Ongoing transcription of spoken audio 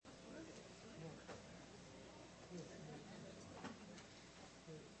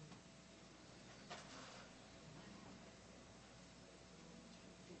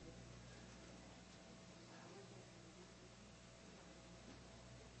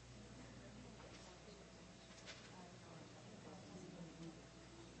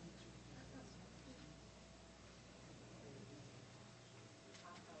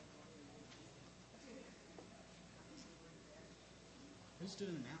always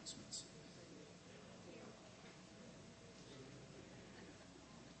doing announcements.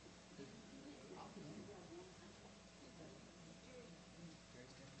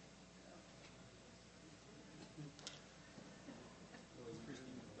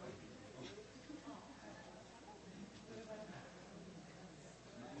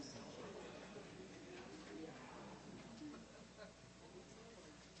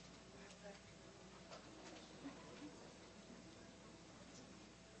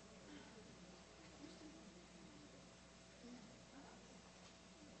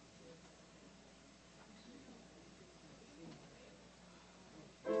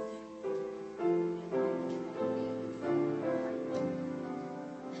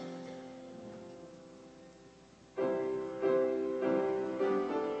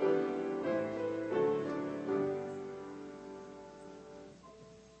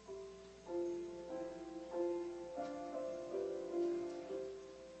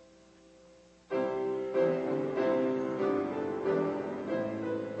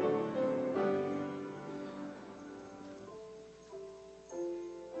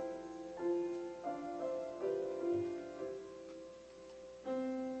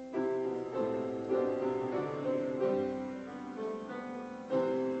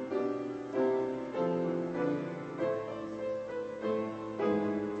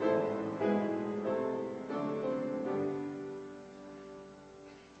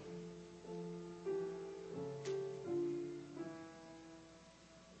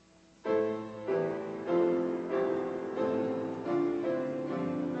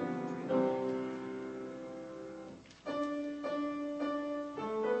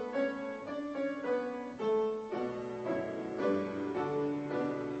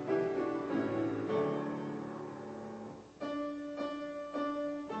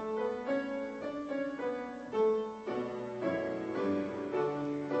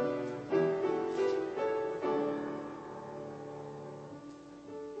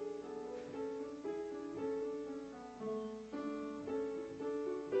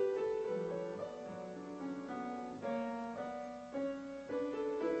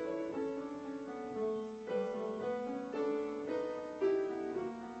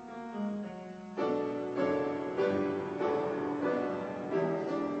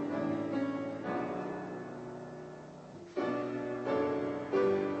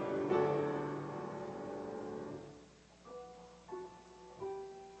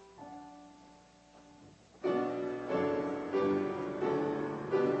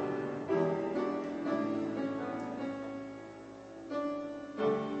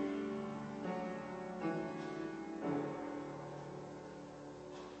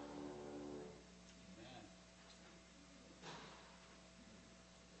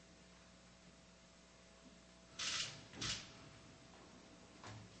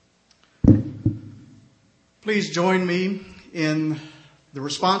 Please join me in the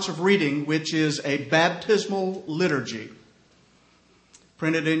responsive reading, which is a baptismal liturgy,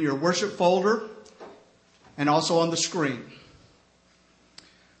 printed in your worship folder and also on the screen.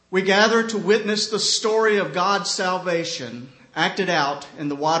 We gather to witness the story of God's salvation acted out in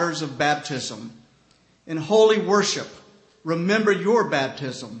the waters of baptism. In holy worship, remember your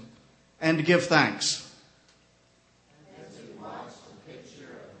baptism and give thanks.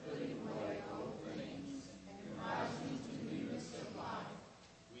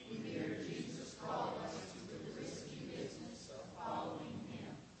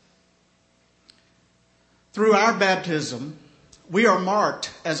 Through our baptism, we are marked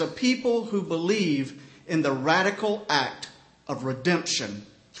as a people who believe in the radical act of redemption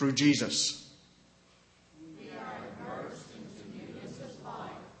through Jesus. We are immersed into newness of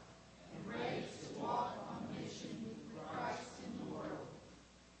life and ready to walk on mission with Christ in the world.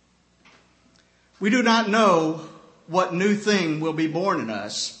 We do not know what new thing will be born in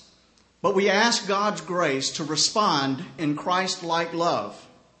us, but we ask God's grace to respond in Christ-like love.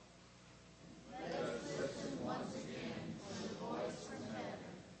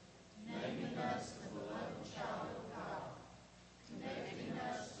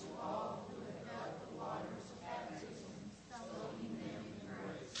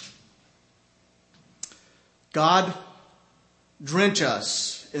 God, drench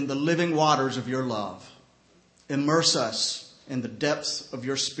us in the living waters of your love. Immerse us in the depths of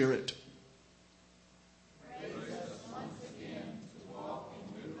your Spirit. Raise us once again to walk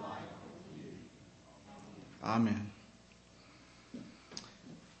in new life with you. Amen.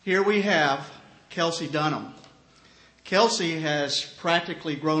 Here we have Kelsey Dunham. Kelsey has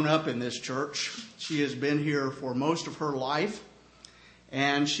practically grown up in this church. She has been here for most of her life,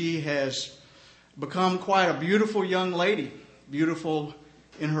 and she has become quite a beautiful young lady, beautiful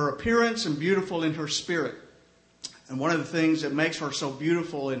in her appearance and beautiful in her spirit. And one of the things that makes her so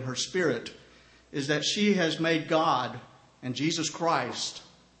beautiful in her spirit is that she has made God and Jesus Christ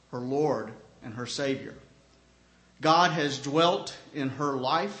her Lord and her Savior. God has dwelt in her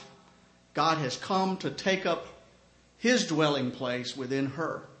life. God has come to take up his dwelling place within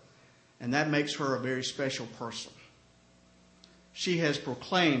her. And that makes her a very special person. She has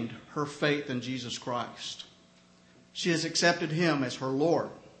proclaimed her faith in Jesus Christ. She has accepted him as her Lord,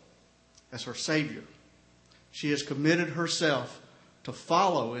 as her Savior. She has committed herself to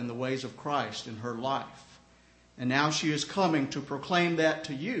follow in the ways of Christ in her life. And now she is coming to proclaim that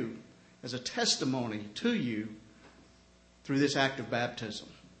to you as a testimony to you through this act of baptism.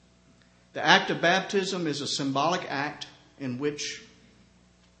 The act of baptism is a symbolic act in which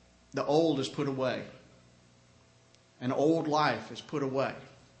the old is put away. An old life is put away.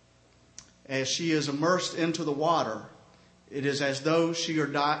 As she is immersed into the water, it is as though she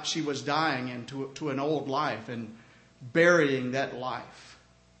was dying into an old life and burying that life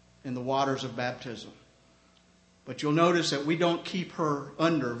in the waters of baptism. But you'll notice that we don't keep her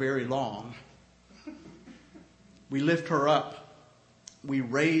under very long. We lift her up. We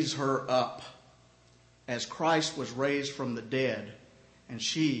raise her up as Christ was raised from the dead, and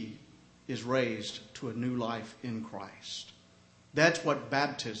she is raised to a new life in Christ. That's what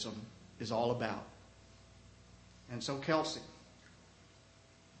baptism is all about. And so, Kelsey,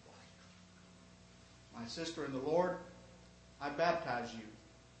 my sister in the Lord, I baptize you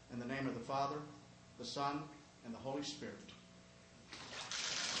in the name of the Father, the Son, and the Holy Spirit.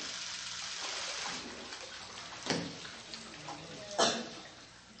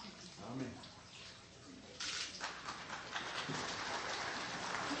 Amen.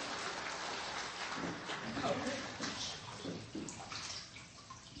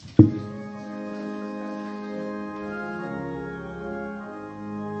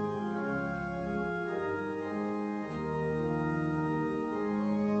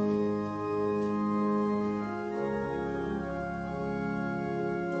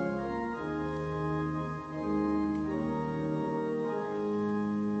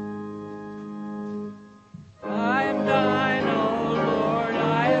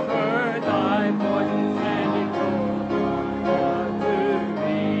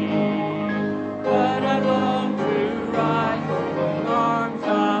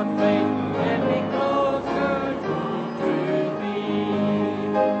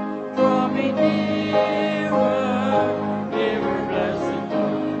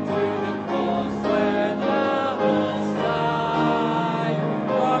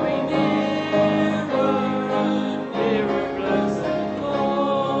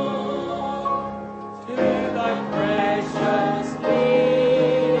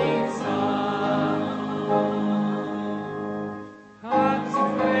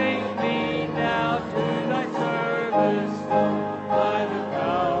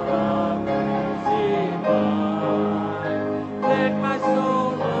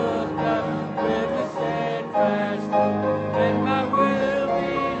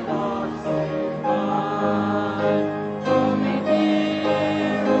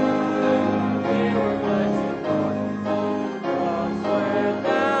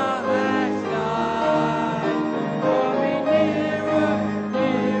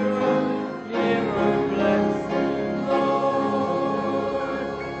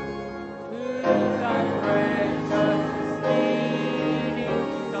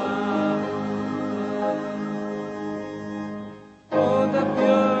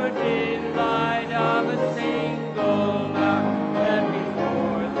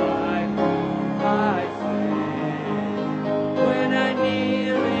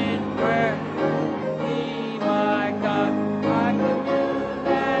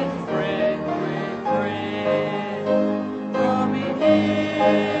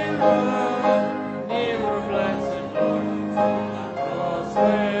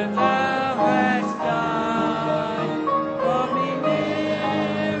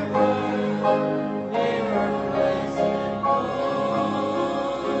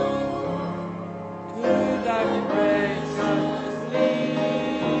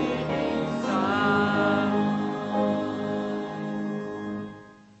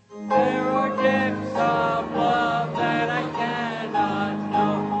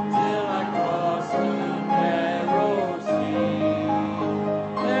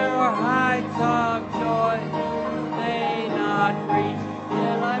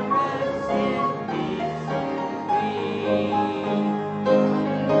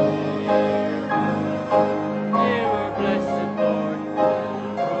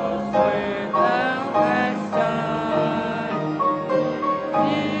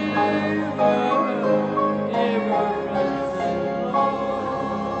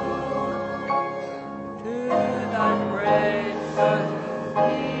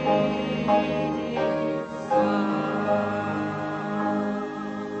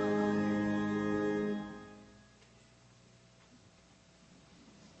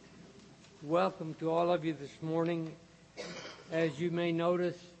 welcome to all of you this morning. As you may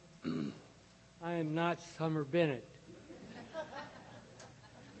notice, I am not Summer Bennett.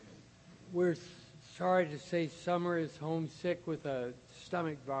 We're sorry to say Summer is homesick with a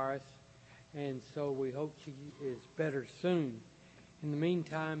stomach virus, and so we hope she is better soon. In the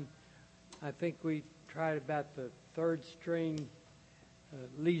meantime, I think we tried about the third string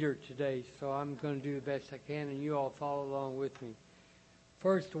leader today, so I'm going to do the best I can, and you all follow along with me.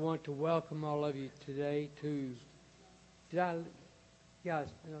 First, I want to welcome all of you today to,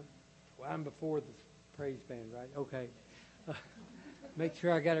 I'm before the praise band, right? Okay. Make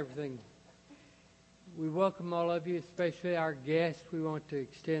sure I got everything. We welcome all of you, especially our guests. We want to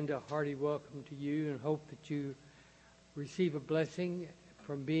extend a hearty welcome to you and hope that you receive a blessing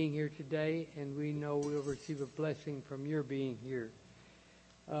from being here today, and we know we'll receive a blessing from your being here.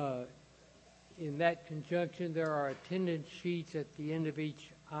 In that conjunction, there are attendance sheets at the end of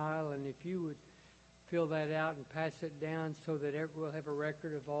each aisle, and if you would fill that out and pass it down so that we'll have a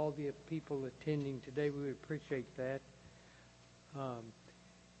record of all the people attending today, we would appreciate that.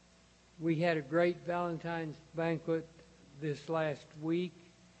 We had a great Valentine's banquet this last week,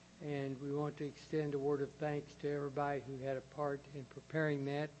 and we want to extend a word of thanks to everybody who had a part in preparing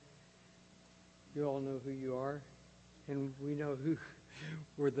that. You all know who you are, and we know who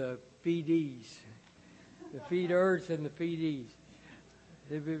were the feedees, the feeders and the feedees.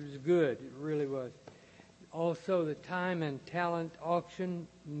 It was good. It really was. Also, the time and talent auction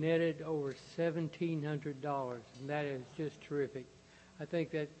netted over $1,700, and that is just terrific. I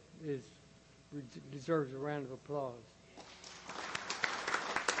think that deserves a round of applause.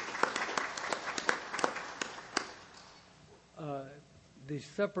 The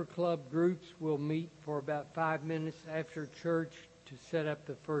supper club groups will meet for about 5 minutes after church to set up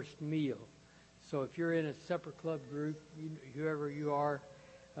the first meal. So if you're in a supper club group, whoever you are,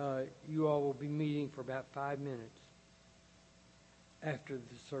 you all will be meeting for about 5 minutes after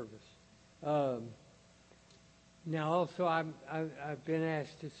the service. Now also I've been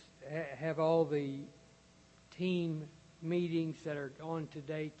asked to have all the team meetings that are on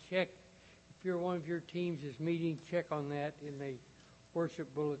today. Check if one of your teams is meeting, check on that in the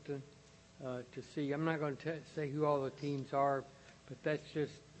worship bulletin to see. I'm not going to say who all the teams are, but that's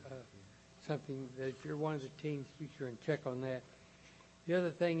just something that if you're one of the teams, be sure and check on that. The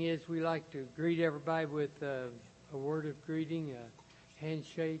other thing is we like to greet everybody with a word of greeting, a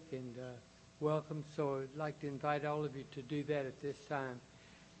handshake, and welcome. So I'd like to invite all of you to do that at this time.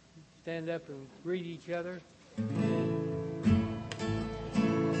 Stand up and greet each other.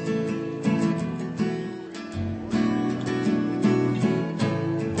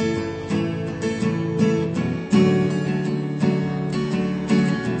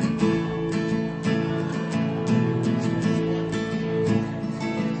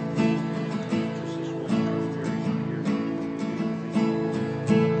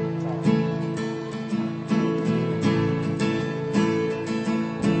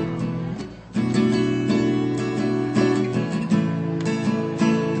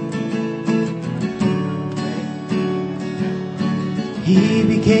 He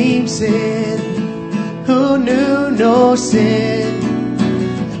became sin, who knew no sin,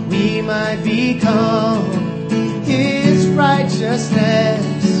 that we might become His righteousness.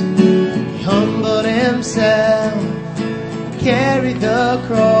 He humbled Himself, carried the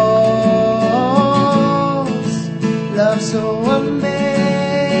cross. Love so amazing,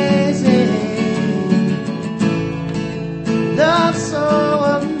 love so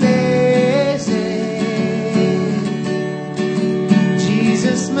amazing.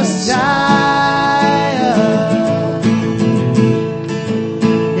 Messiah,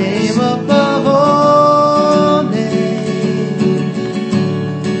 name above all names,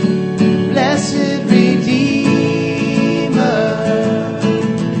 blessed Redeemer,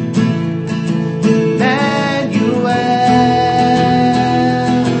 Emmanuel,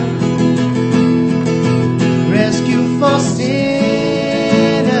 rescue for sinners,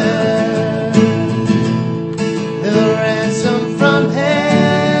 the ransom from heaven.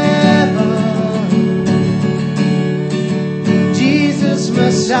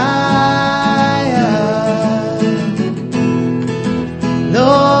 Messiah,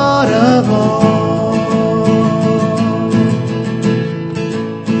 Lord of all.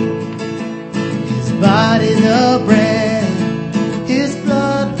 His body the bread, His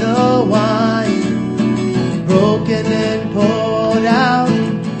blood the wine, broken and poured out,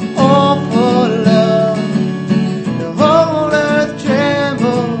 all for love. The whole earth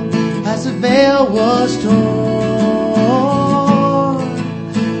trembled as the veil was torn.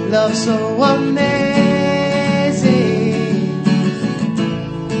 Love so amazing,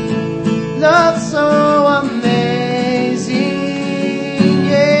 love so amazing,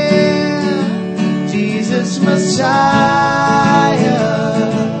 yeah, Jesus Messiah,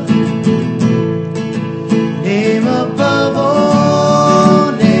 name above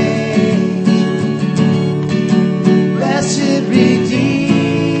all names, blessed Redeemer,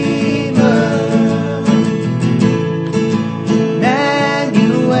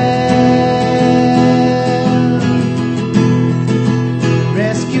 Emmanuel,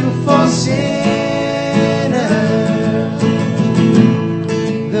 rescue for sinners,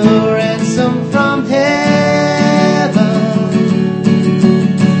 the ransom from heaven,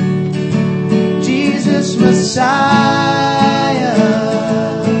 Jesus Messiah,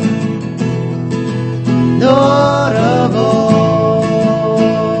 Lord of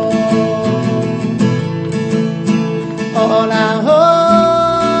all our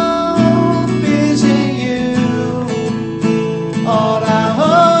hope is in you, all our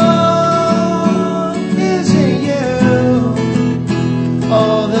hope is in you,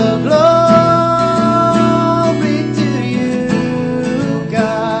 all the glory to you,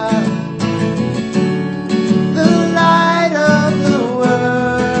 God, the light of the world,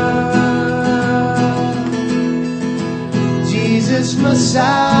 Jesus Messiah,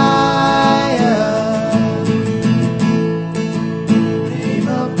 name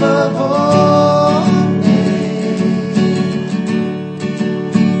above all names,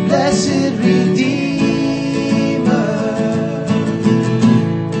 blessed Redeemer,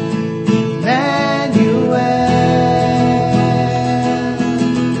 Emmanuel,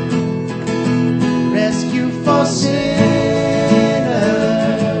 rescue for sinners,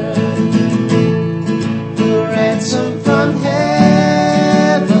 the ransom from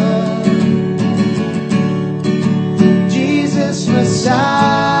heaven, Jesus Messiah,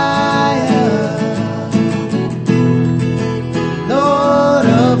 Lord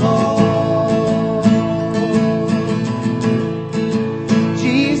of all,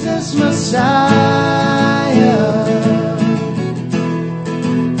 Jesus Messiah,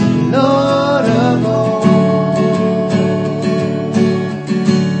 Lord of all,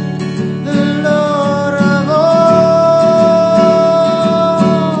 the Lord of all,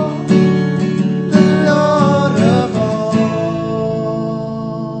 the Lord of all.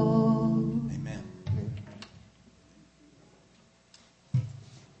 Amen.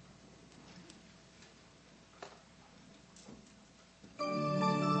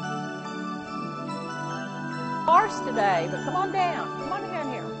 Sparse today, but come on down. Come on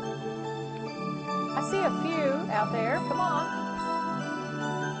down here. I see a few out there. Come on.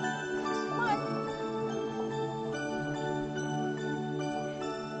 Come on.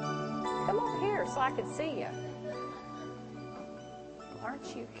 Come over here so I can see you.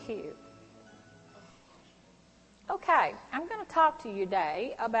 Aren't you cute? Okay, I'm going to talk to you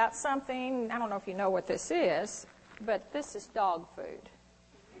today about something, I don't know if you know what this is, but this is dog food.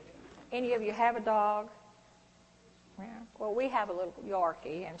 Any of you have a dog? Yeah. Well, we have a little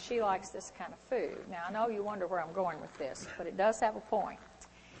Yorkie, and she likes this kind of food. Now, I know you wonder where I'm going with this, but it does have a point.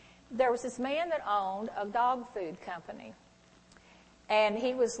 There was this man that owned a dog food company, and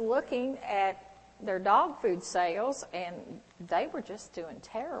he was looking at their dog food sales, and they were just doing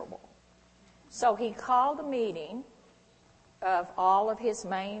terrible. So he called a meeting of all of his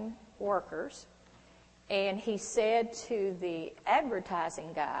main workers, and he said to the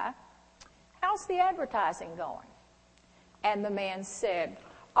advertising guy, "How's the advertising going?" And the man said,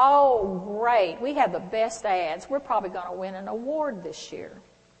 "Oh, great. We have the best ads. We're probably going to win an award this year."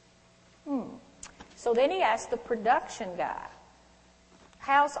 So then he asked the production guy,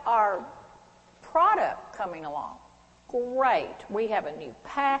 "How's our product coming along?" "Great. We have a new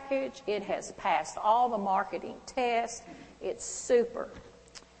package. It has passed all the marketing tests. It's super."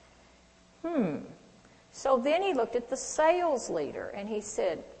 So then he looked at the sales leader and he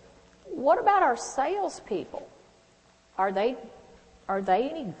said, "What about our salespeople? Are they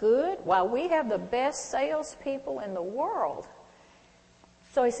any good?" "Well, we have the best salespeople in the world."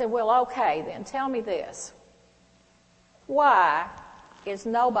 So he said, "Well, okay, then tell me this. Why is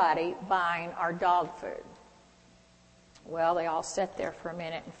nobody buying our dog food?" Well, they all sat there for a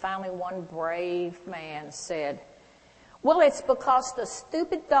minute, and finally one brave man said, "Well, it's because the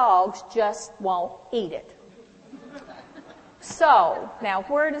stupid dogs just won't eat it." So, now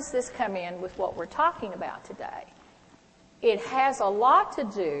where does this come in with what we're talking about today? It has a lot to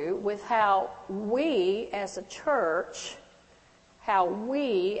do with how we as a church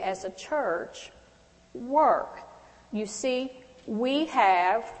work. You see, we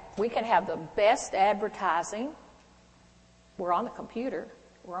can have the best advertising. We're on the computer.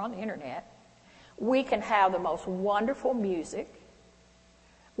 We're on the internet. We can have the most wonderful music.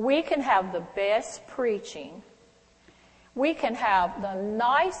 We can have the best preaching. We can have the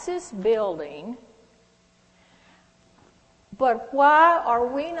nicest building. But why are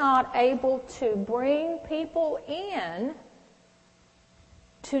we not able to bring people in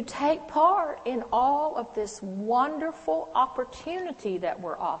to take part in all of this wonderful opportunity that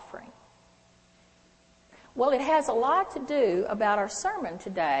we're offering? Well, it has a lot to do about our sermon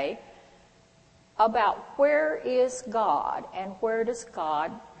today, about where is God and where does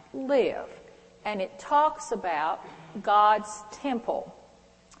God live. And it talks about God's temple.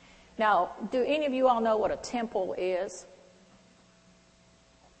 Now, do any of you all know what a temple is?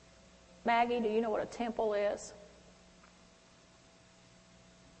 Maggie, do you know what a temple is?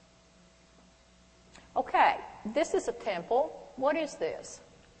 Okay, this is a temple. What is this?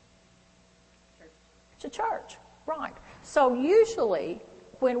 It's a church, right. So usually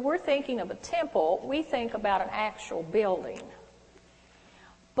when we're thinking of a temple, we think about an actual building.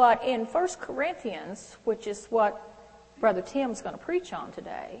 But in 1 Corinthians, which is what Brother Tim's going to preach on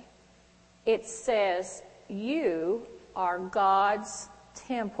today, it says, you are God's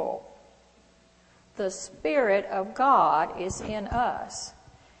temple. The Spirit of God is in us.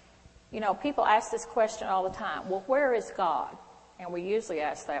 You know, people ask this question all the time. Well, where is God? And we usually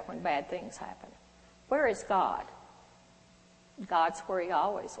ask that when bad things happen. Where is God? God's where He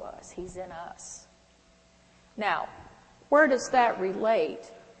always was. He's in us. Now, where does that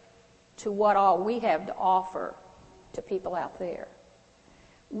relate to what all we have to offer to people out there?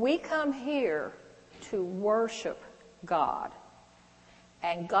 We come here to worship God.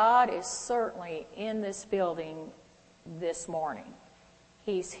 And God is certainly in this building this morning.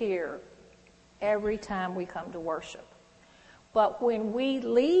 He's here every time we come to worship. But when we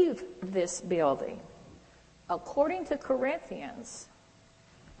leave this building, according to Corinthians,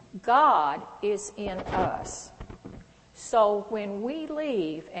 God is in us. So when we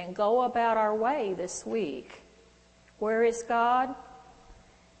leave and go about our way this week, where is God?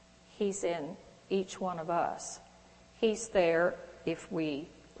 He's in each one of us. He's there if we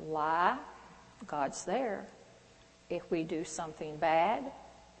lie, God's there. If we do something bad,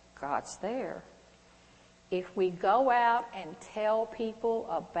 God's there. If we go out and tell people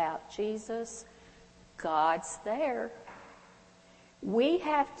about Jesus, God's there. We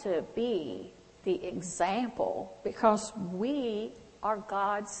have to be the example because we are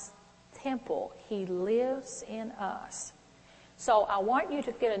God's temple. He lives in us. So I want you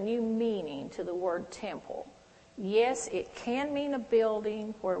to get a new meaning to the word temple. Yes, it can mean a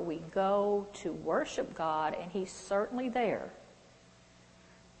building where we go to worship God, and He's certainly there.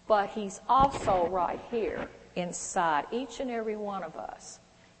 But He's also right here inside each and every one of us.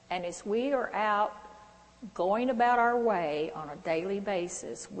 And as we are out going about our way on a daily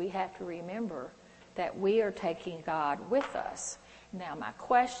basis, we have to remember that we are taking God with us. Now, my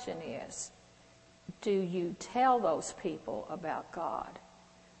question is, do you tell those people about God?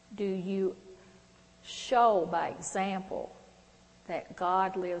 Do you show by example that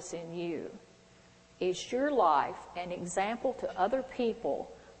God lives in you? Is your life an example to other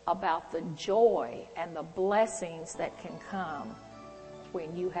people about the joy and the blessings that can come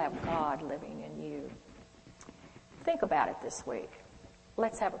when you have God living in you? Think about it this week.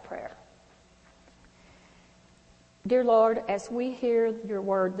 Let's have a prayer. Dear Lord, as we hear your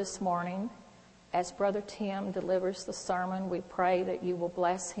word this morning, as Brother Tim delivers the sermon, we pray that you will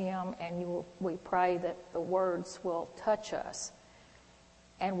bless him, and we pray that the words will touch us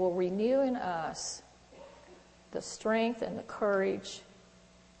and will renew in us the strength and the courage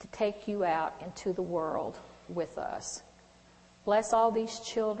to take you out into the world with us. Bless all these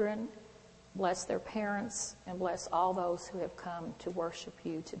children, bless their parents, and bless all those who have come to worship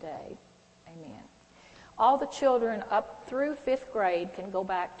you today. Amen. All the children up through 5th grade can go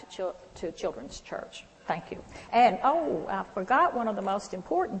back to children's church. Thank you. And, I forgot one of the most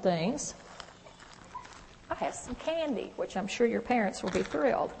important things. I have some candy, which I'm sure your parents will be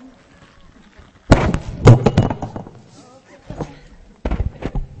thrilled.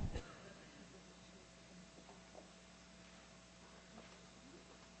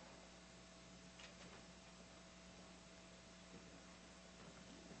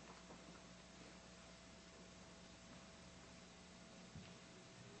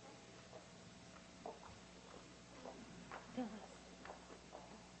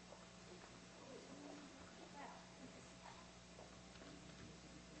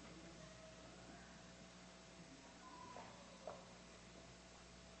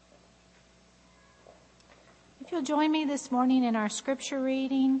 If you'll join me this morning in our scripture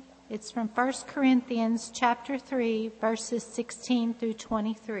reading, it's from 1 Corinthians chapter 3, verses 16 through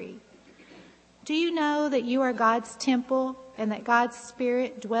 23. Do you know that you are God's temple and that God's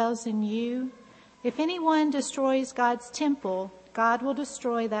Spirit dwells in you? If anyone destroys God's temple, God will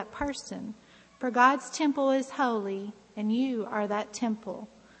destroy that person. For God's temple is holy, and you are that temple.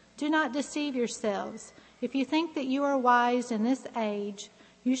 Do not deceive yourselves. If you think that you are wise in this age,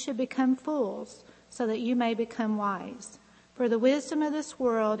 you should become fools, so that you may become wise. For the wisdom of this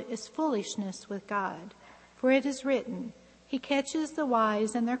world is foolishness with God. For it is written, He catches the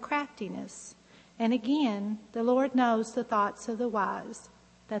wise in their craftiness. And again, the Lord knows the thoughts of the wise,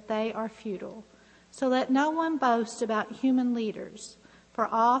 that they are futile. So let no one boast about human leaders, for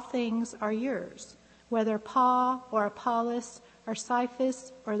all things are yours, whether Paul or Apollos or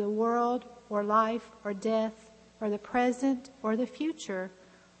Cephas or the world or life or death or the present or the future,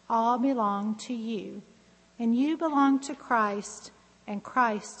 all belong to you. And you belong to Christ, and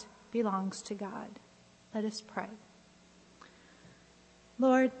Christ belongs to God. Let us pray.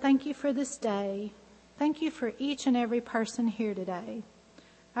 Lord, thank you for this day. Thank you for each and every person here today.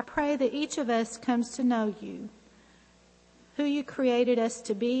 I pray that each of us comes to know you, who you created us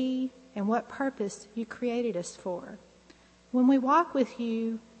to be, and what purpose you created us for. When we walk with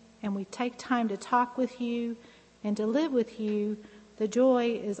you and we take time to talk with you and to live with you, the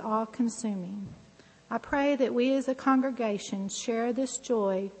joy is all-consuming. I pray that we as a congregation share this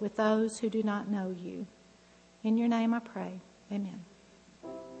joy with those who do not know you. In your name I pray. Amen.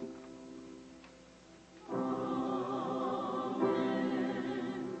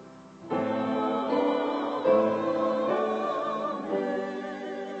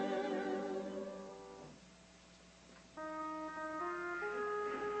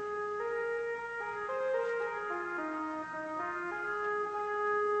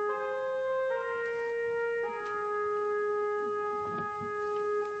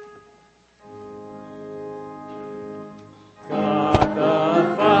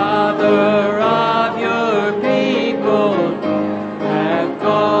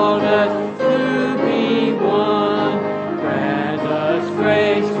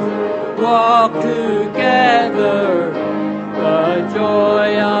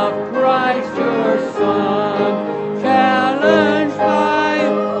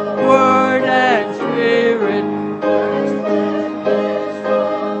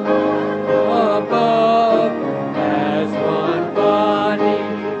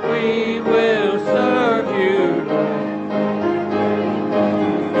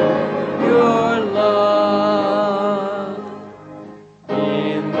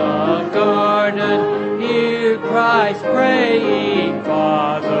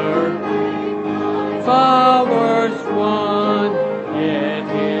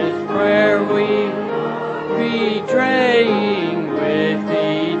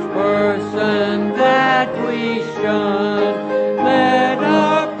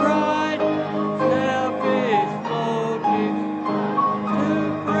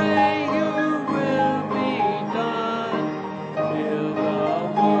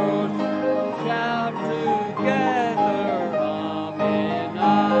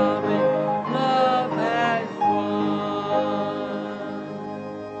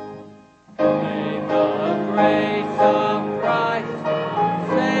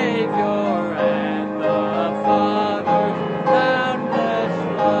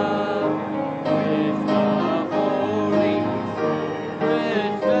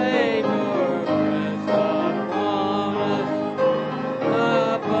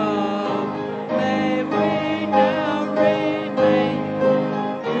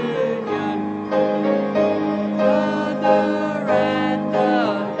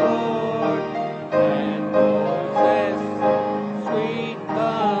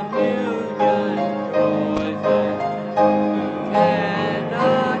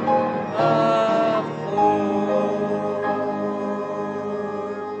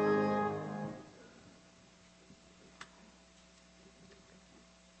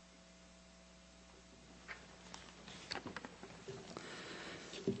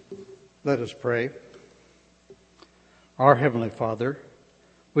 Let us pray. Our Heavenly Father,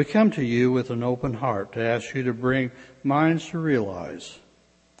 we come to you with an open heart to ask you to bring minds to realize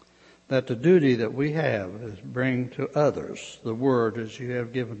that the duty that we have is bring to others the word as you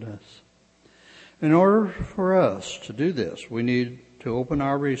have given us. In order for us to do this, we need to open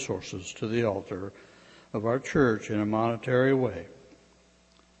our resources to the altar of our church in a monetary way.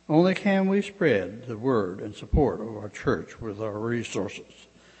 Only can we spread the word and support of our church with our resources.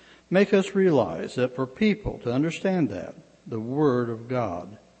 Make us realize that for people to understand that, the Word of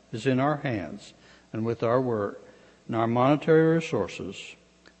God is in our hands, and with our work and our monetary resources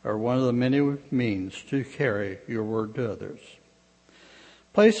are one of the many means to carry your word to others.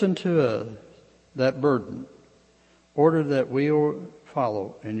 Place into that burden. Order that we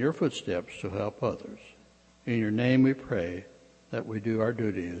follow in your footsteps to help others. In your name we pray that we do our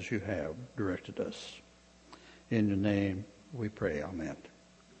duty as you have directed us. In your name we pray. Amen.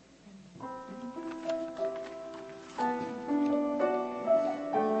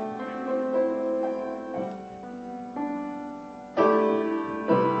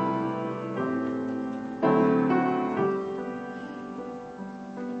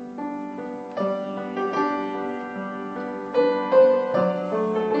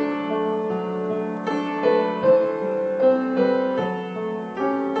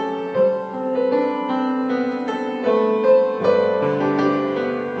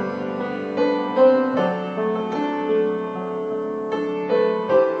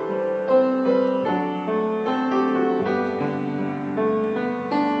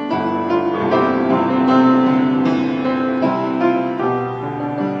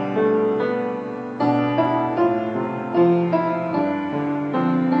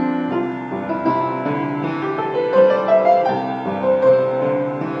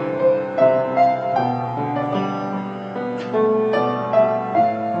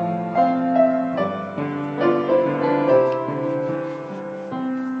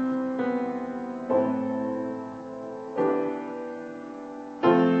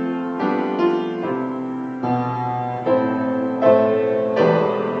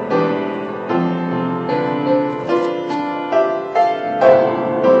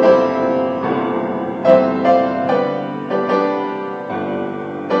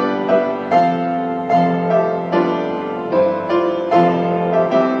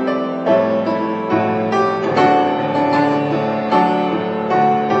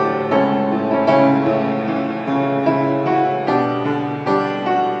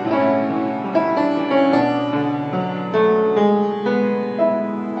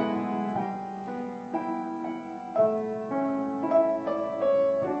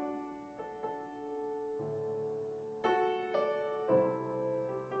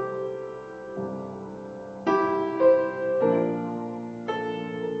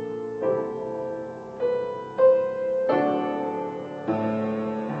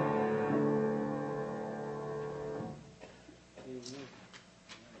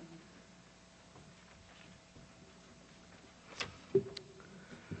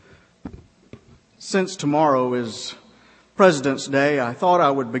 Since tomorrow is President's Day, I thought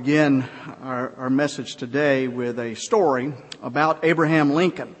I would begin our message today with a story about Abraham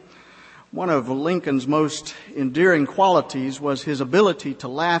Lincoln. One of Lincoln's most endearing qualities was his ability to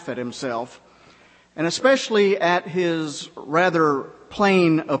laugh at himself, and especially at his rather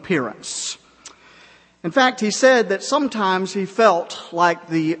plain appearance. In fact, he said that sometimes he felt like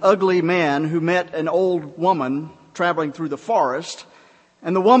the ugly man who met an old woman traveling through the forest,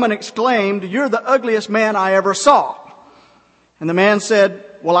 and the woman exclaimed, "You're the ugliest man I ever saw." And the man said,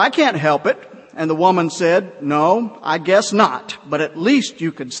 "Well, I can't help it." And the woman said, "No, I guess not, but at least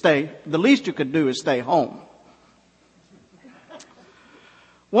the least you could do is stay home."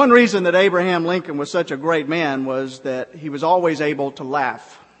 One reason that Abraham Lincoln was such a great man was that he was always able to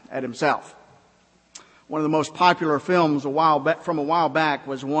laugh at himself. One of the most popular films from a while back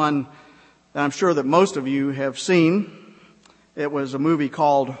was one that I'm sure that most of you have seen. It was a movie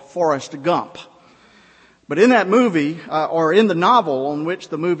called Forrest Gump. But in that movie, or in the novel on which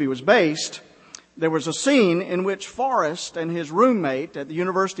the movie was based, there was a scene in which Forrest and his roommate at the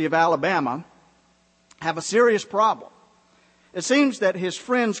University of Alabama have a serious problem. It seems that his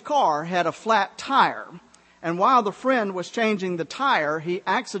friend's car had a flat tire, and while the friend was changing the tire, he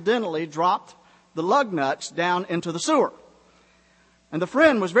accidentally dropped the lug nuts down into the sewer. And the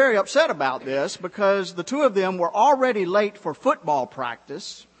friend was very upset about this because the two of them were already late for football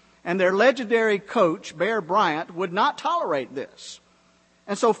practice, and their legendary coach, Bear Bryant, would not tolerate this.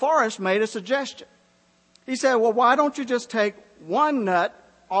 And so Forrest made a suggestion. He said, "Well, why don't you just take one nut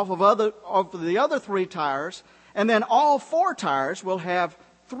off of the other three tires, and then all four tires will have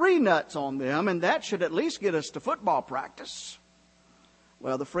 3 nuts on them, and that should at least get us to football practice."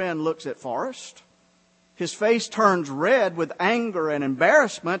 Well, the friend looks at Forrest. His face turns red with anger and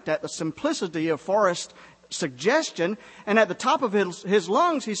embarrassment at the simplicity of Forrest's suggestion, and at the top of his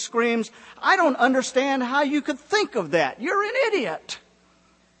lungs he screams, "I don't understand how you could think of that. You're an idiot."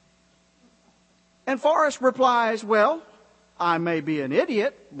 And Forrest replies, "Well, I may be an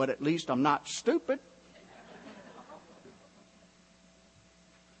idiot, but at least I'm not stupid."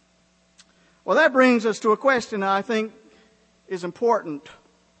 Well, that brings us to a question that I think is important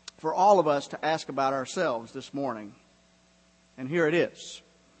for all of us to ask about ourselves this morning. And here it is.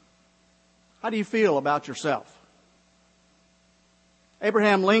 How do you feel about yourself?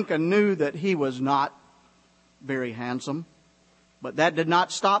 Abraham Lincoln knew that he was not very handsome, but that did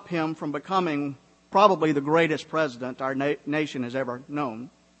not stop him from becoming probably the greatest president our nation has ever known.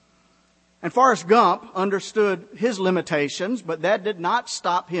 And Forrest Gump understood his limitations, but that did not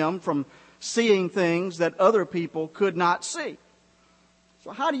stop him from seeing things that other people could not see.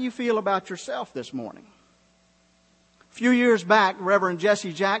 So how do you feel about yourself this morning? A few years back, Reverend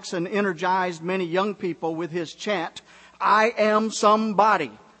Jesse Jackson energized many young people with his chant, "I am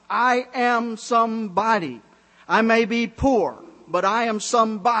somebody. I am somebody. I may be poor, but I am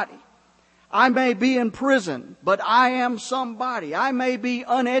somebody. I may be in prison, but I am somebody. I may be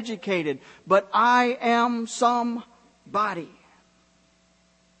uneducated, but I am somebody."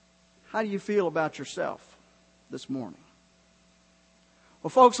 How do you feel about yourself this morning? Well,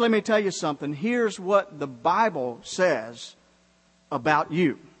 folks, let me tell you something. Here's what the Bible says about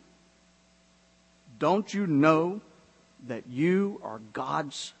you. Don't you know that you are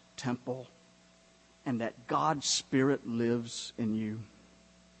God's temple and that God's Spirit lives in you?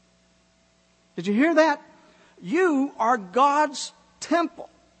 Did you hear that? You are God's temple.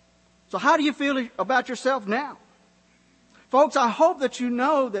 So how do you feel about yourself now? Folks, I hope that you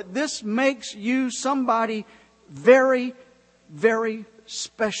know that this makes you somebody very, very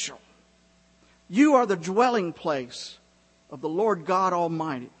special. You are the dwelling place of the Lord God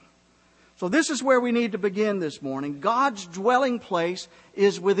Almighty. So this is where we need to begin this morning. God's dwelling place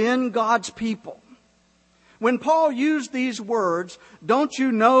is within God's people. When Paul used these words, "Don't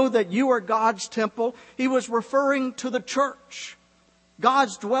you know that you are God's temple?" he was referring to the church.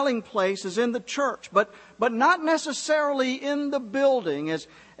 God's dwelling place is in the church, but not necessarily in the building, as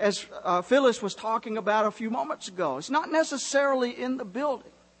Phyllis was talking about a few moments ago. It's not necessarily in the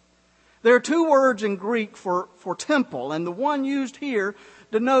building. There are two words in Greek for temple, and the one used here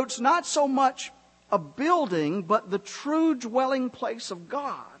denotes not so much a building, but the true dwelling place of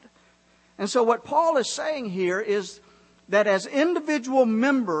God. And so what Paul is saying here is that as individual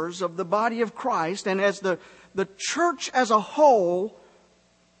members of the body of Christ and as the church as a whole,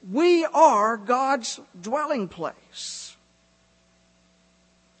 we are God's dwelling place.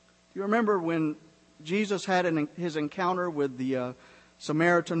 Do you remember when Jesus had his encounter with the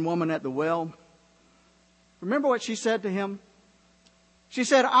Samaritan woman at the well? Remember what she said to him? She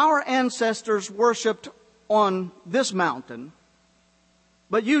said, "Our ancestors worshipped on this mountain,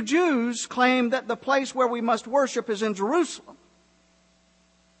 but you Jews claim that the place where we must worship is in Jerusalem."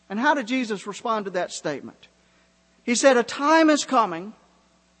 And how did Jesus respond to that statement? He said, "A time is coming,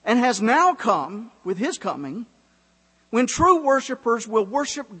 and has now come with His coming, when true worshipers will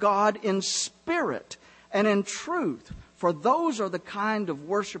worship God in spirit and in truth, for those are the kind of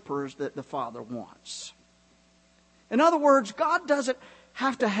worshipers that the Father wants." In other words, God doesn't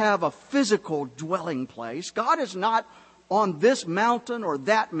have to have a physical dwelling place. God is not on this mountain or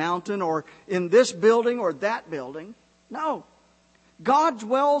that mountain or in this building or that building. No. God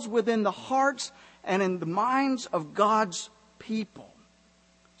dwells within the hearts and in the minds of God's people.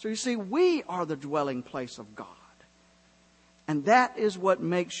 So you see, we are the dwelling place of God. And that is what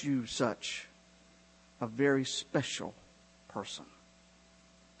makes you such a very special person.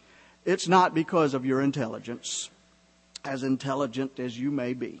 It's not because of your intelligence, as intelligent as you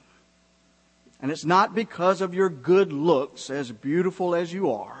may be. And it's not because of your good looks, as beautiful as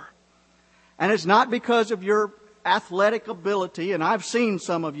you are. And it's not because of your athletic ability. And I've seen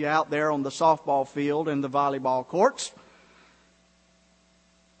some of you out there on the softball field and the volleyball courts.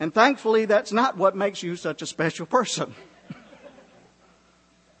 And thankfully, that's not what makes you such a special person.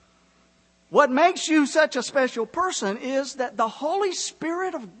 What makes you such a special person is that the Holy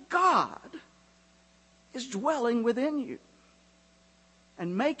Spirit of God is dwelling within you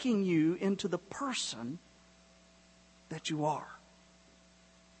and making you into the person that you are.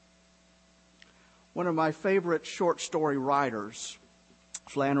 One of my favorite short story writers,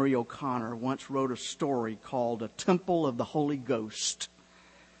 Flannery O'Connor, once wrote a story called "A Temple of the Holy Ghost."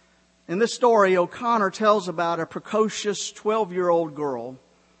 In this story, O'Connor tells about a precocious 12-year-old girl.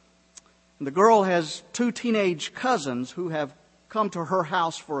 And the girl has two teenage cousins who have come to her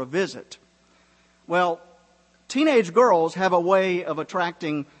house for a visit. Well, teenage girls have a way of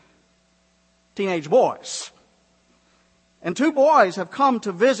attracting teenage boys. And two boys have come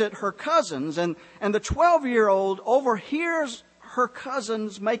to visit her cousins, and the 12-year-old overhears her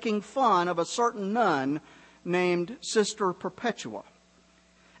cousins making fun of a certain nun named Sister Perpetua.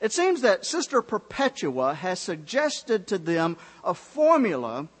 It seems that Sister Perpetua has suggested to them a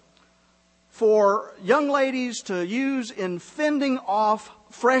formula for young ladies to use in fending off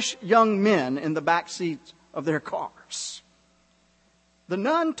fresh young men in the back seats of their cars. The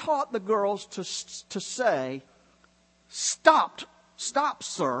nun taught the girls to say, "Stop Stop,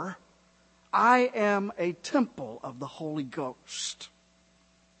 sir. I am a temple of the Holy Ghost.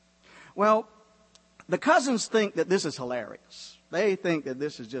 Well, the cousins think that this is hilarious. They think that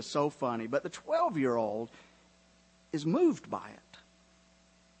this is just so funny. But the 12-year-old is moved by it.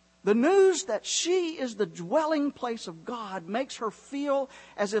 The news that she is the dwelling place of God makes her feel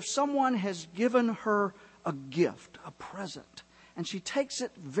as if someone has given her a gift, a present. And she takes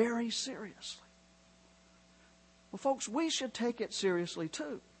it very seriously. Well, folks, we should take it seriously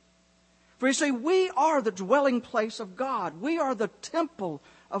too. For you see, we are the dwelling place of God. We are the temple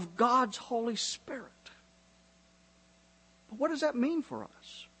of God's Holy Spirit. But what does that mean for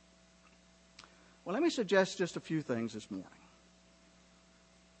us? Well, let me suggest just a few things this morning.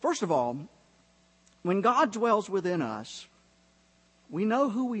 First of all, when God dwells within us, we know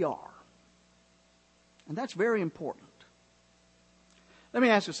who we are. And that's very important. Let me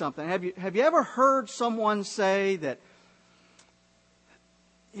ask you something. Have you ever heard someone say that,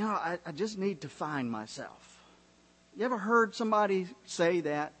 I just need to find myself? You ever heard somebody say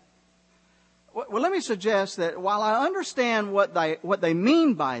that? Well, let me suggest that while I understand what they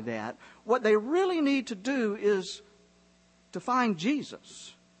mean by that, what they really need to do is to find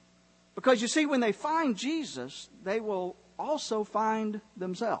Jesus. Because you see, when they find Jesus, they will also find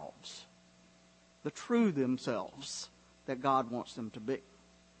themselves, the true themselves that God wants them to be.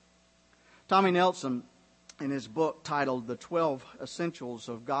 Tommy Nelson, in his book titled The 12 Essentials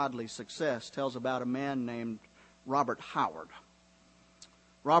of Godly Success, tells about a man named Robert Howard.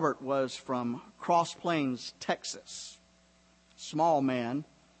 Robert was from Cross Plains, Texas. Small man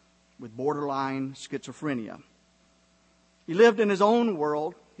with borderline schizophrenia. He lived in his own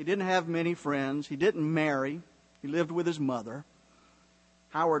world. He didn't have many friends. He didn't marry. He lived with his mother.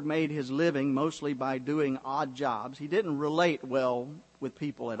 Howard made his living mostly by doing odd jobs. He didn't relate well with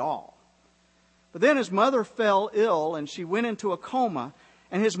people at all. But then his mother fell ill and she went into a coma.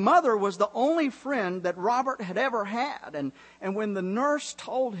 And his mother was the only friend that Robert had ever had. And when the nurse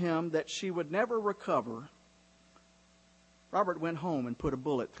told him that she would never recover, Robert went home and put a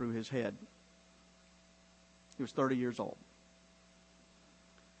bullet through his head. He was 30 years old.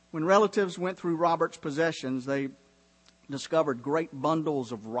 When relatives went through Robert's possessions, they discovered great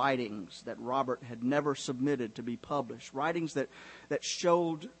bundles of writings that Robert had never submitted to be published. Writings that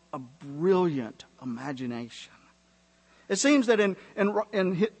showed a brilliant imagination. It seems that in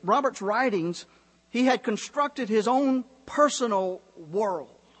Robert's writings, he had constructed his own personal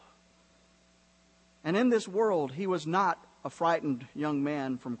world. And in this world, he was not a frightened young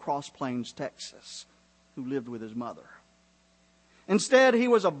man from Cross Plains, Texas, who lived with his mother. Instead, he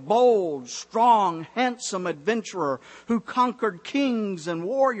was a bold, strong, handsome adventurer who conquered kings and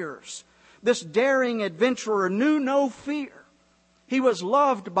warriors. This daring adventurer knew no fear. He was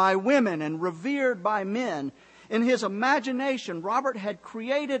loved by women and revered by men. In his imagination, Robert had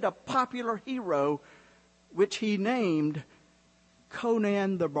created a popular hero which he named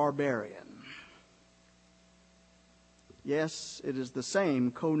Conan the Barbarian. Yes, it is the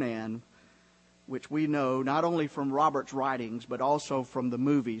same Conan which we know not only from Robert's writings, but also from the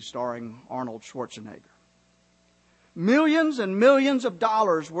movies starring Arnold Schwarzenegger. Millions and millions of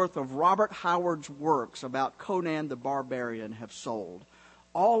dollars worth of Robert Howard's works about Conan the Barbarian have sold,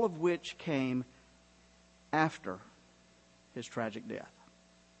 all of which came after his tragic death.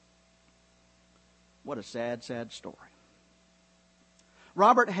 What a sad, sad story.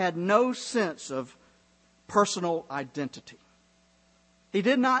 Robert had no sense of personal identity. He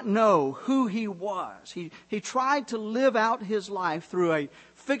did not know who he was. He tried to live out his life through a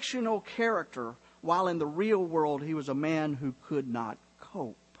fictional character, while in the real world he was a man who could not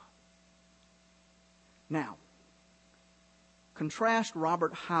cope. Now, contrast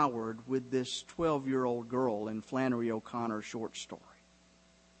Robert Howard with this 12-year-old girl in Flannery O'Connor's short story.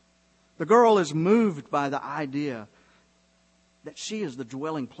 The girl is moved by the idea that she is the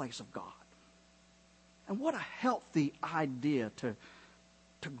dwelling place of God. And what a healthy idea to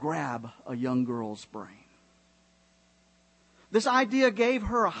grab a young girl's brain. This idea gave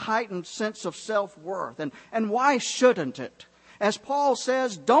her a heightened sense of self-worth. And why shouldn't it? As Paul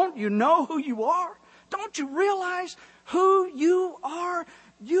says, don't you know who you are? Don't you realize who you are?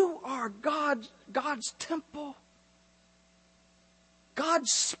 You are God's temple.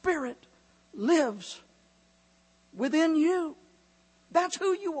 God's Spirit lives within you. That's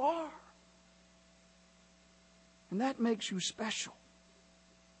who you are. And that makes you special.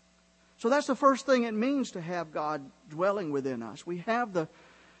 So that's the first thing it means to have God dwelling within us. We have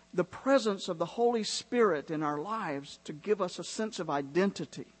the presence of the Holy Spirit in our lives to give us a sense of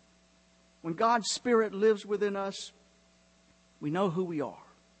identity. When God's Spirit lives within us, we know who we are.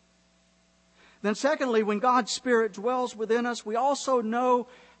 Then secondly, when God's Spirit dwells within us, we also know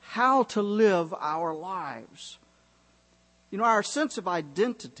how to live our lives. You know, our sense of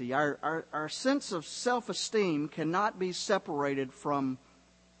identity, our sense of self-esteem cannot be separated from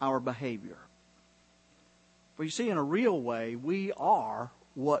our behavior. For you see, in a real way, we are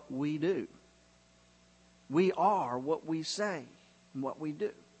what we do. We are what we say and what we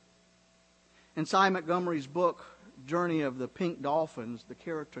do. In Cy Montgomery's book, Journey of the Pink Dolphins, the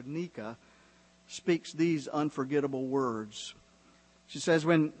character Nika speaks these unforgettable words. She says,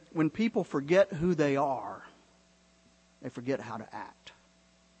 when people forget who they are, they forget how to act.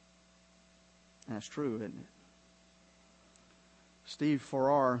 And that's true, isn't it? Steve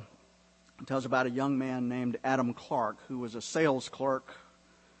Farrar tells about a young man named Adam Clark who was a sales clerk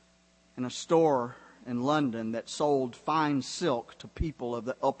in a store in London that sold fine silk to people of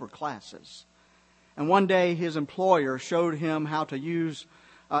the upper classes. And one day his employer showed him how to use,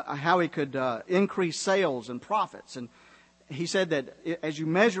 how he could increase sales and profits. And he said that as you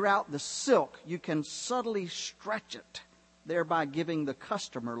measure out the silk, you can subtly stretch it, thereby giving the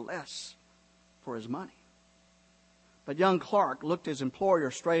customer less for his money. But young Clark looked his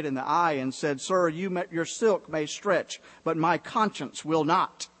employer straight in the eye and said, "Sir, your silk may stretch, but my conscience will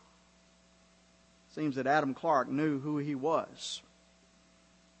not." Seems that Adam Clark knew who he was,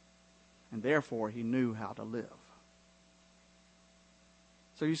 and therefore he knew how to live.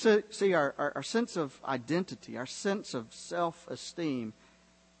 So you see our sense of identity, our sense of self-esteem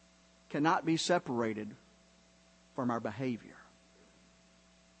cannot be separated from our behavior.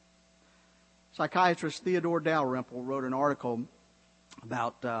 Psychiatrist Theodore Dalrymple wrote an article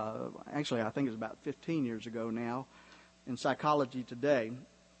about, actually I think it was about 15 years ago now, in Psychology Today.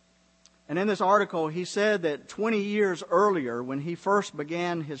 And in this article, he said that 20 years earlier, when he first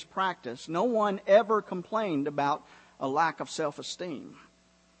began his practice, no one ever complained about a lack of self-esteem.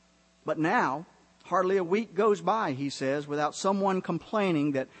 But now, hardly a week goes by, he says, without someone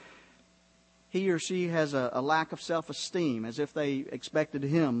complaining that he or she has a lack of self-esteem, as if they expected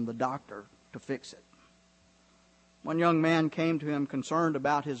him, the doctor, to fix it. One young man came to him concerned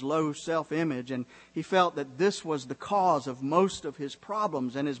about his low self-image, and he felt that this was the cause of most of his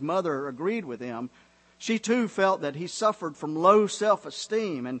problems, and his mother agreed with him. She too felt that he suffered from low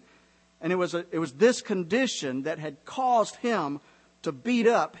self-esteem, and it was this condition that had caused him to beat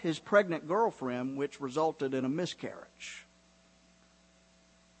up his pregnant girlfriend, which resulted in a miscarriage.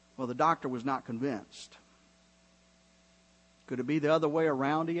 Well, the doctor was not convinced. Could it be the other way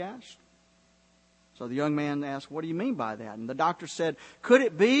around, he asked. So the young man asked, "What do you mean by that?" And the doctor said, "Could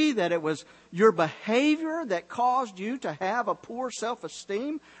it be that it was your behavior that caused you to have a poor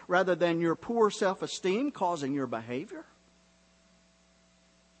self-esteem rather than your poor self-esteem causing your behavior?"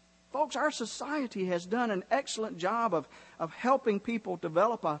 Folks, our society has done an excellent job of helping people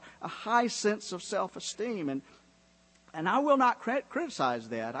develop a high sense of self-esteem. And I will not criticize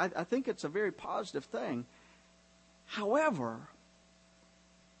that. I think it's a very positive thing. However,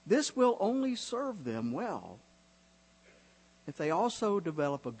 this will only serve them well if they also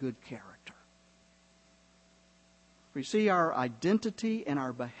develop a good character. We see our identity and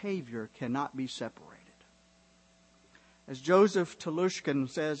our behavior cannot be separated. As Joseph Telushkin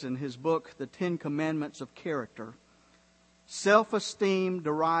says in his book, The 10 Commandments of Character, self-esteem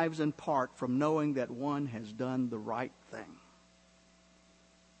derives in part from knowing that one has done the right thing.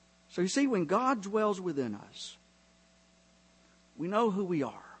 So you see, when God dwells within us, we know who we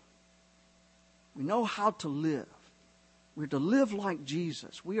are. We know how to live. We're to live like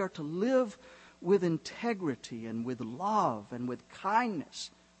Jesus. We are to live with integrity and with love and with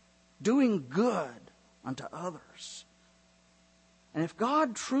kindness, doing good unto others. And if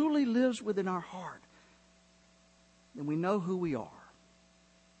God truly lives within our heart, then we know who we are.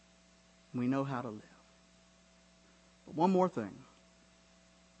 And we know how to live. But one more thing.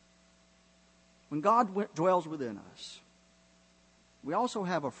 When God dwells within us, we also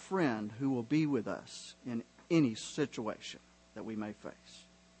have a friend who will be with us in any situation that we may face.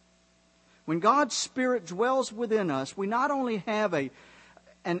 When God's Spirit dwells within us, we not only have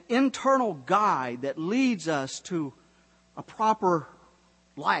an internal guide that leads us to a proper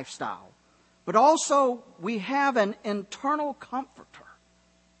lifestyle, but also we have an internal comforter.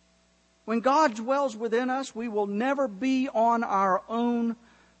 When God dwells within us, we will never be on our own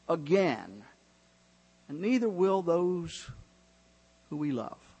again, and neither will those who we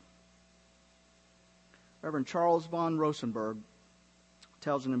love. Reverend Charles von Rosenberg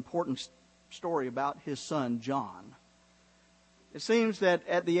tells an important story about his son, John. It seems that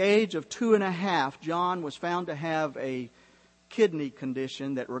at the age of 2.5, John was found to have a kidney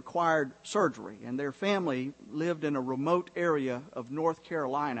condition that required surgery. And their family lived in a remote area of North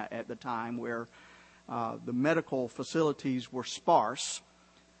Carolina at the time where the medical facilities were sparse.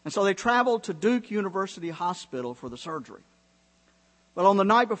 And so they traveled to Duke University Hospital for the surgery. But on the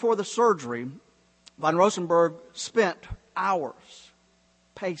night before the surgery, von Rosenberg spent hours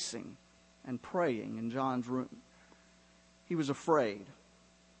pacing and praying in John's room. He was afraid.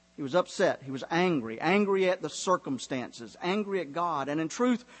 He was upset. He was angry at the circumstances, angry at God, and in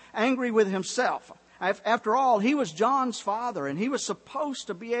truth, angry with himself. After all, he was John's father, and he was supposed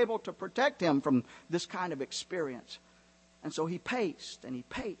to be able to protect him from this kind of experience. And so he paced, and he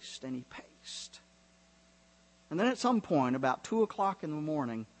paced, and he paced. And then at some point, about 2 o'clock in the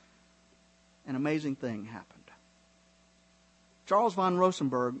morning, an amazing thing happened. Charles von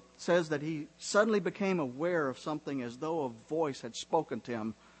Rosenberg says that he suddenly became aware of something as though a voice had spoken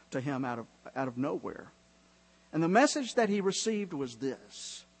to him out of nowhere. And the message that he received was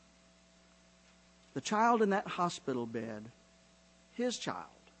this: the child in that hospital bed, his child,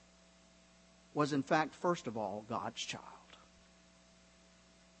 was in fact, first of all, God's child.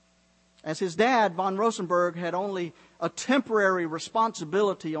 As his dad, von Rosenberg had only a temporary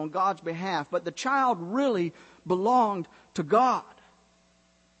responsibility on God's behalf, but the child really belonged to God.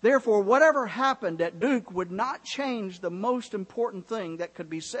 Therefore, whatever happened at Duke would not change the most important thing that could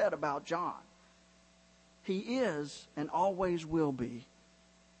be said about John. He is and always will be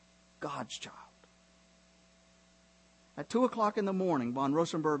God's child. At 2 o'clock in the morning, von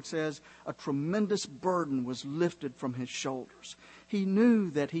Rosenberg says, a tremendous burden was lifted from his shoulders. He knew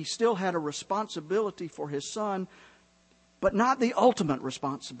that he still had a responsibility for his son, but not the ultimate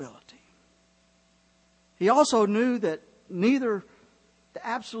responsibility. He also knew that neither the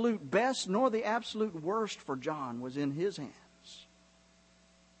absolute best nor the absolute worst for John was in his hands.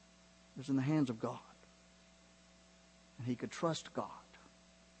 It was in the hands of God. And he could trust God.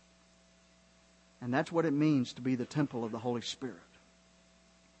 And that's what it means to be the temple of the Holy Spirit.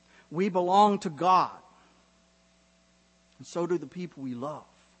 We belong to God. And so do the people we love.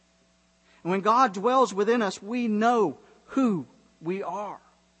 And when God dwells within us, we know who we are.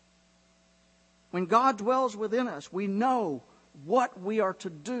 When God dwells within us, we know what we are to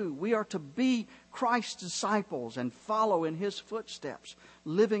do. We are to be Christ's disciples and follow in His footsteps,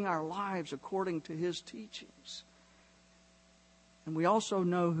 living our lives according to His teachings. And we also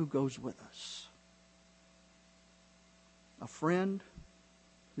know who goes with us. A friend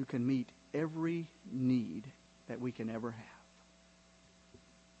who can meet every need that we can ever have.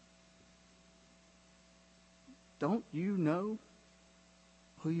 Don't you know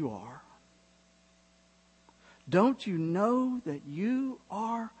who you are? Don't you know that you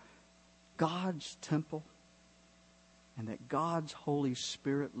are God's temple and that God's Holy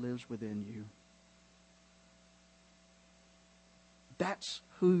Spirit lives within you? That's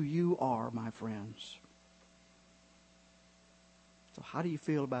who you are, my friends. So how do you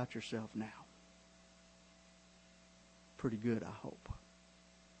feel about yourself now? Pretty good, I hope.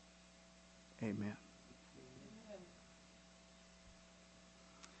 Amen.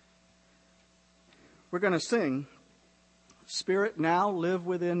 We're going to sing Spirit Now Live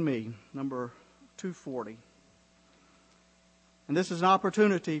Within Me, number 240. And this is an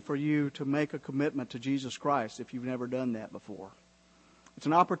opportunity for you to make a commitment to Jesus Christ if you've never done that before. It's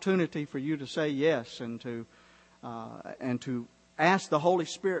an opportunity for you to say yes and to ask the Holy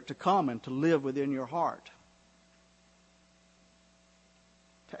Spirit to come and to live within your heart.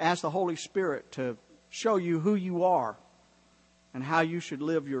 To ask the Holy Spirit to show you who you are and how you should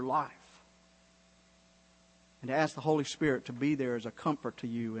live your life. And to ask the Holy Spirit to be there as a comfort to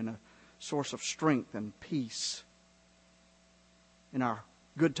you and a source of strength and peace in our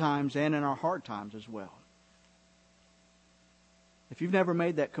good times and in our hard times as well. If you've never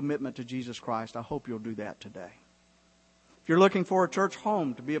made that commitment to Jesus Christ, I hope you'll do that today. If you're looking for a church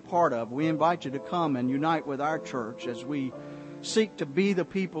home to be a part of, we invite you to come and unite with our church as we seek to be the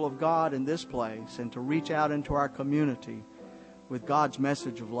people of God in this place and to reach out into our community with God's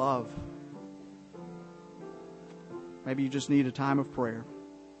message of love. Maybe you just need a time of prayer.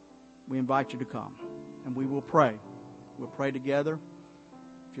 We invite you to come and we will pray. We'll pray together.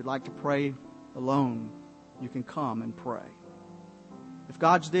 If you'd like to pray alone, you can come and pray. If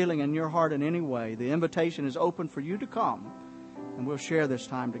God's dealing in your heart in any way, the invitation is open for you to come and we'll share this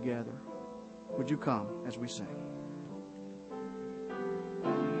time together. Would you come as we sing?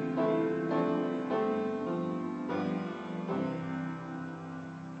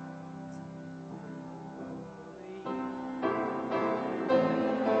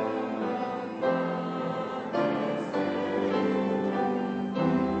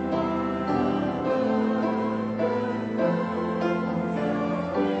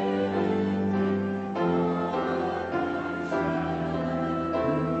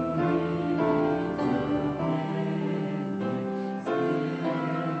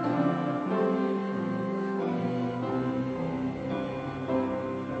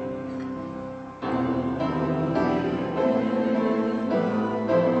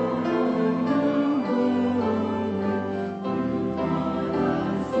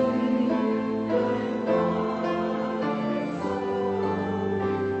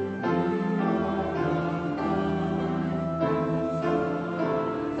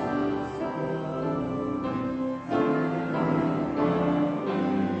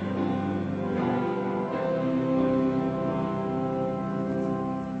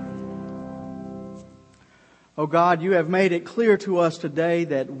 Oh God, you have made it clear to us today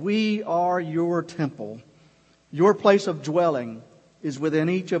that we are your temple. Your place of dwelling is within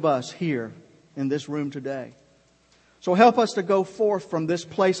each of us here in this room today. So help us to go forth from this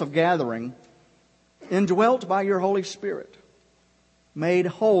place of gathering, indwelt by your Holy Spirit, made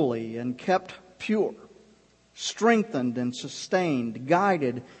holy and kept pure, strengthened and sustained,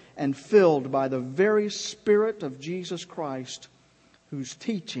 guided and filled by the very Spirit of Jesus Christ, whose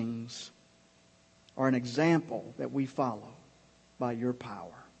teachings are an example that we follow by your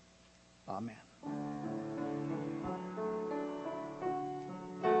power. Amen.